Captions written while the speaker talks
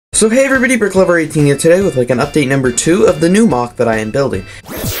So hey everybody, BrickLover18 here today with like an update number 2 of the new MOC that I am building.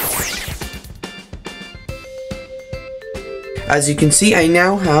 As you can see, I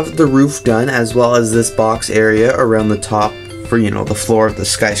now have the roof done as well as this box area around the top for, you know, the floor of the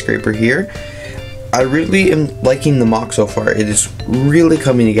skyscraper here. I really am liking the MOC so far. It is really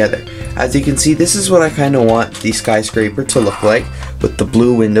coming together. As you can see, this is what I kind of want the skyscraper to look like, with the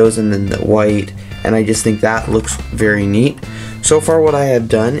blue windows and then the white, and I just think that looks very neat. So far what I have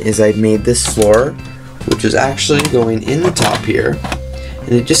done is I've made this floor, which is actually going in the top here,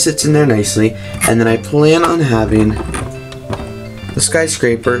 and it just sits in there nicely, and then I plan on having the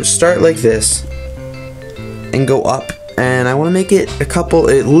skyscraper start like this and go up, and I want to make it a couple,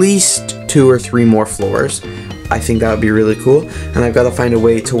 at least 2 or 3 more floors. I think that would be really cool, and I've got to find a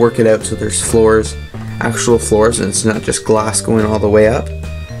way to work it out so there's floors, actual floors, and it's not just glass going all the way up.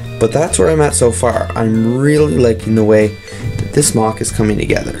 But that's where I'm at so far. I'm really liking the way that this MOC is coming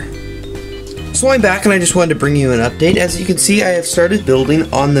together. So I'm back and I just wanted to bring you an update. As you can see, I have started building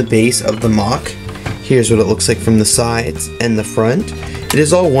on the base of the MOC. Here's what it looks like from the sides and the front. It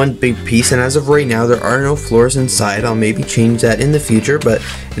is all one big piece, and as of right now there are no floors inside. I'll maybe change that in the future, but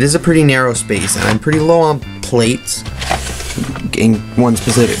it is a pretty narrow space and I'm pretty low on plates in one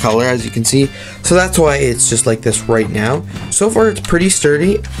specific color, as you can see, so that's why it's just like this right now. So far it's pretty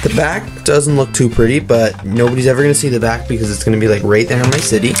sturdy. The back doesn't look too pretty, but nobody's ever gonna see the back because it's gonna be like right there in my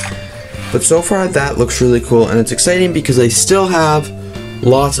city. But so far that looks really cool, and it's exciting because I still have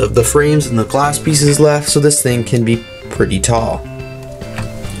lots of the frames and the glass pieces left, so this thing can be pretty tall.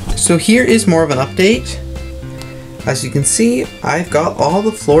 So here is more of an update. As you can see, I've got all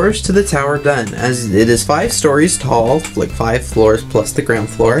the floors to the tower done, as it is 5 stories tall, like 5 floors plus the ground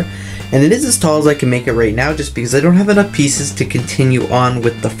floor, and it is as tall as I can make it right now just because I don't have enough pieces to continue on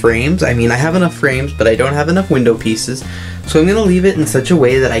with the frames. I mean, I have enough frames, but I don't have enough window pieces, so I'm going to leave it in such a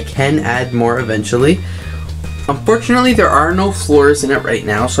way that I can add more eventually. Unfortunately, there are no floors in it right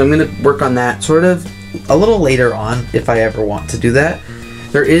now, so I'm going to work on that sort of a little later on if I ever want to do that.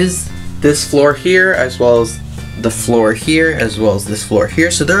 There is this floor here, as well as the floor here, as well as this floor here,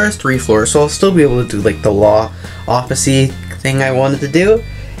 so there are 3 floors, so I'll still be able to do like the law office-y thing I wanted to do,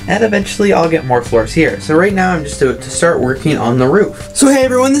 and eventually I'll get more floors here. So right now I'm just to start working on the roof. So hey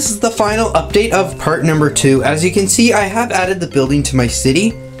everyone, this is the final update of part number 2. As you can see, I have added the building to my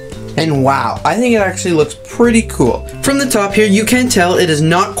city, and wow, I think it actually looks pretty cool. From the top here, you can tell it is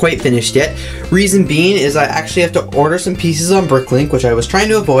not quite finished yet. Reason being is I actually have to order some pieces on Bricklink, which I was trying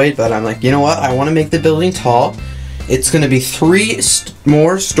to avoid, but I'm like, you know what, I want to make the building tall. It's going to be 3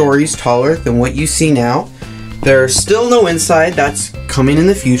 more stories taller than what you see now. There's still no inside, that's coming in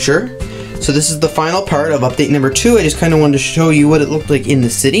the future. So this is the final part of update number 2. I just kind of wanted to show you what it looked like in the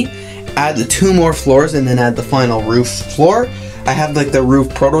city. Add the 2 more floors and then add the final roof floor. I have like the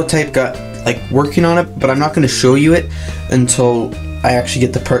roof prototype working on it, but I'm not going to show you it until I actually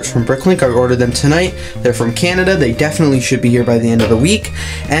get the parts from Bricklink. I ordered them tonight. They're from Canada. They definitely should be here by the end of the week.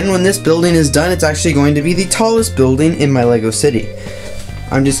 And when this building is done, it's actually going to be the tallest building in my LEGO city.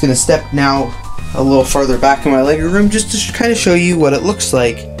 I'm just going to step now a little farther back in my LEGO room just to kind of show you what it looks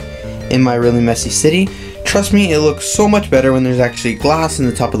like in my really messy city. Trust me, it looks so much better when there's actually glass in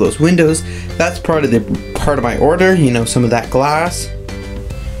the top of those windows. That's part of my order, you know, some of that glass.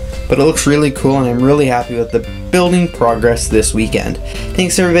 But it looks really cool, and I'm really happy with the building progress this weekend.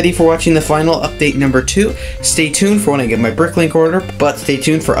 Thanks everybody for watching the final update number 2. Stay tuned for when I get my Bricklink order, but stay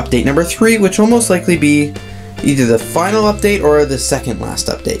tuned for update number 3, which will most likely be either the final update or the second last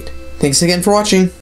update. Thanks again for watching.